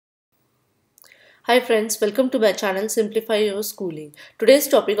Hi friends, welcome to my channel Simplify Your Schooling. Today's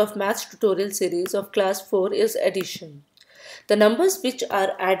topic of maths tutorial series of class 4 is addition. The numbers which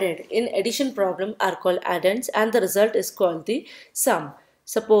are added in addition problem are called addends and the result is called the sum.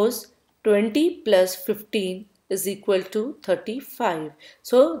 Suppose 20 plus 15 is equal to 35.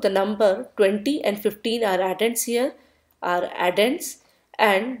 So the number 20 and 15 are addends here, and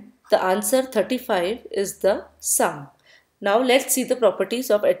the answer 35 is the sum. Now let's see the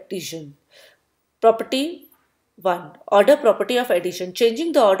properties of addition. Property 1. Order property of addition.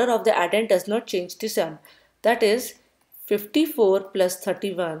 Changing the order of the addend does not change the sum. That is, 54 plus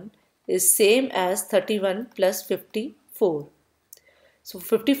 31 is same as 31 plus 54. So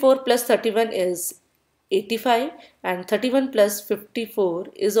 54 plus 31 is 85 and 31 plus 54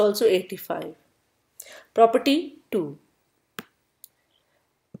 is also 85. Property 2.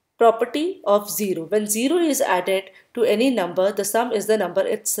 Property of 0. When 0 is added to any number, the sum is the number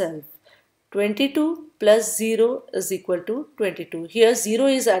itself. 22 plus 0 is equal to 22. Here 0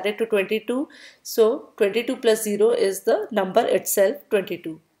 is added to 22. So 22 plus 0 is the number itself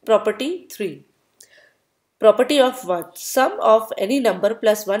 22. Property 3. Property of 1. Sum of any number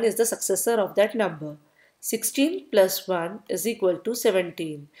plus 1 is the successor of that number. 16 plus 1 is equal to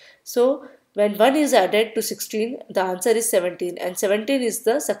 17. So when 1 is added to 16, the answer is 17 and 17 is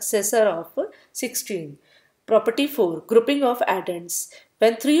the successor of 16. Property 4. Grouping of addends.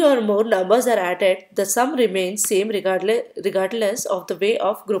 When 3 or more numbers are added, the sum remains same regardless of the way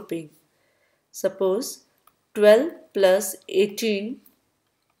of grouping. Suppose 12 plus 18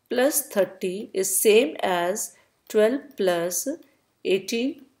 plus 30 is same as 12 plus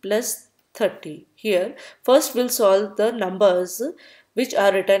 18 plus 30. Here, first we'll solve the numbers which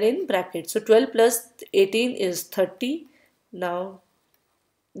are written in brackets. So 12 plus 18 is 30. Now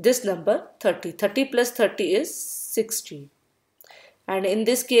this number 30. 30 plus 30 is 60. And in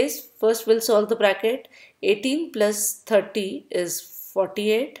this case, first we'll solve the bracket. 18 plus 30 is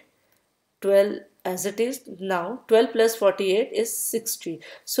 48. 12 as it is now. 12 plus 48 is 60.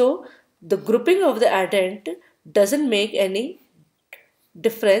 So the grouping of the addend doesn't make any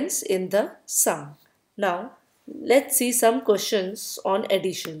difference in the sum. Now let's see some questions on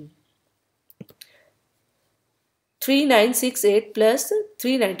addition. 3968 plus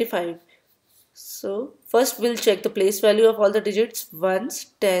 395. So first we'll check the place value of all the digits: ones,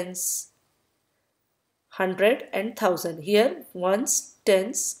 tens, 100 and 1000. Here ones,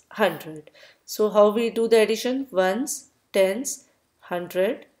 tens, 100. So how we do the addition? Ones, tens,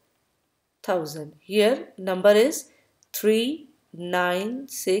 100, 1000. Here number is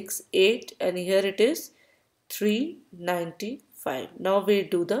 3968 and here it is 395. Now we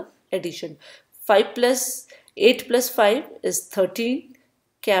do the addition. 8 plus 5 is 13.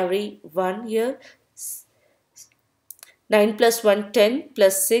 Carry 1 here. 9 plus 1 10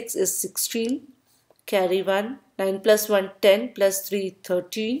 plus 6 is 16. Carry 1. 9 plus 1 10 plus 3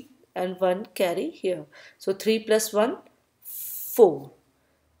 13 and 1 carry here. So 3 plus 1 4.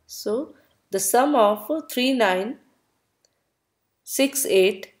 So the sum of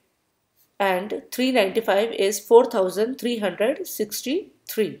 3968 and 395 is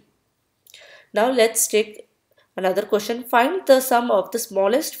 4363. Now let's take another question. Find the sum of the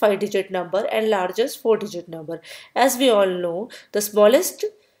smallest 5-digit number and largest 4-digit number. As we all know, the smallest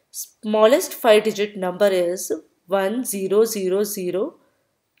 5-digit number is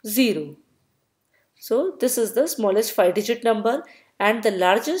 10000. So this is the smallest 5-digit number and the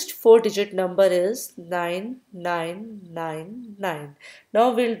largest 4-digit number is 9999.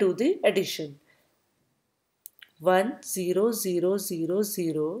 Now we'll do the addition.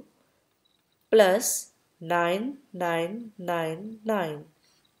 10000 plus 9999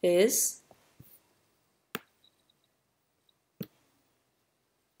 is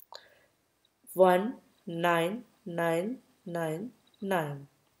 19999.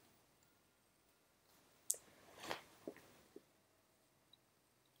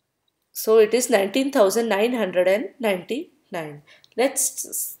 So it is 19,999.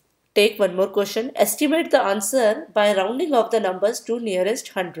 Let's take one more question. Estimate the answer by rounding off the numbers to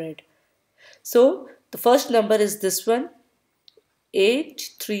nearest 100. So the first number is this one,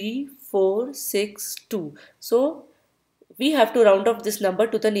 83462. So we have to round off this number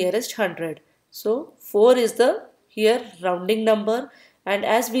to the nearest 100. So 4 is the here rounding number, and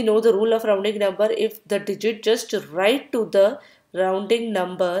as we know the rule of rounding number, if the digit just right to the rounding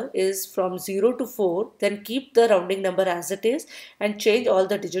number is from 0 to 4, then keep the rounding number as it is and change all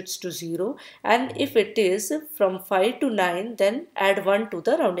the digits to 0, and if it is from 5 to 9, then add 1 to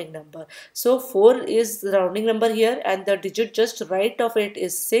the rounding number. So 4 is the rounding number here and the digit just right of it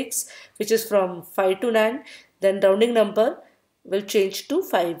is 6, which is from 5 to 9. Then rounding number will change to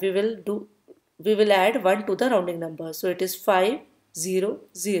 5. we will add 1 to the rounding number. So it is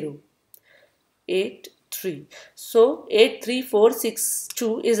 50083. So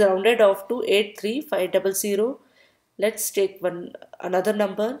 83462 is rounded off to 83500. Let's take another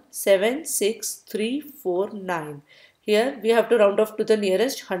number, 76349. Here we have to round off to the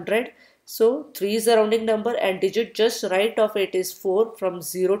nearest 100. So 3 is the rounding number and digit just right of it is 4 from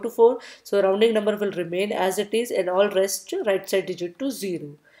 0 to 4. So rounding number will remain as it is and all rest right side digit to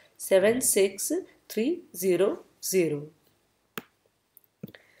 0. 76300.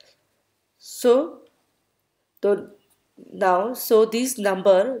 So these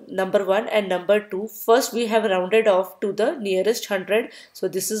number 1 and number 2, first we have rounded off to the nearest 100. So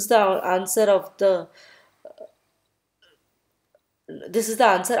this is the answer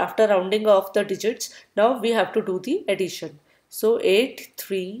after rounding off the digits. Now we have to do the addition. So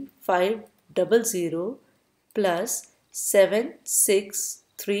 83500 plus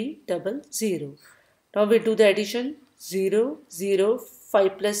 76300. Now we do the addition. 0, 0,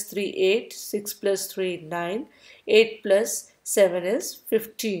 5 plus 3, 8, 6 plus 3, 9, 8 plus 7 is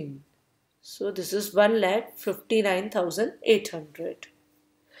 15. So this is 1,59,800.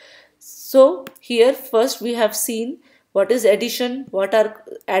 So here first we have seen what is addition, what are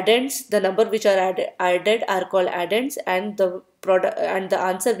addends, the number which are added are called addends, and the product and the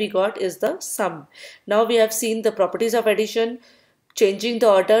answer we got is the sum. Now we have seen the properties of addition. Changing the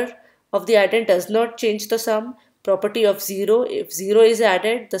order of the addend does not change the sum. Property of 0, if 0 is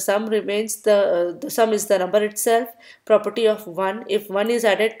added, the sum remains, the sum is the number itself. Property of 1, if 1 is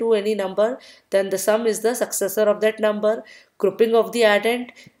added to any number, then the sum is the successor of that number. Grouping of the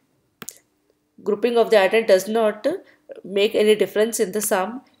addend does not make any difference in the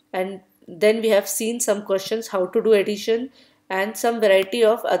sum. And then we have seen some questions how to do addition and some variety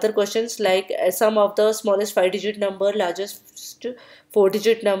of other questions like sum of the smallest 5-digit number, largest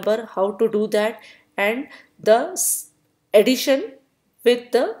 4-digit number, how to do that, and the addition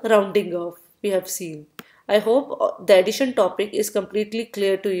with the rounding off we have seen. I hope the addition topic is completely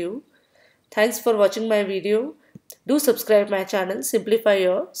clear to you. Thanks for watching my video. Do subscribe my channel, Simplify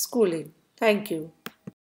Your Schooling. Thank you.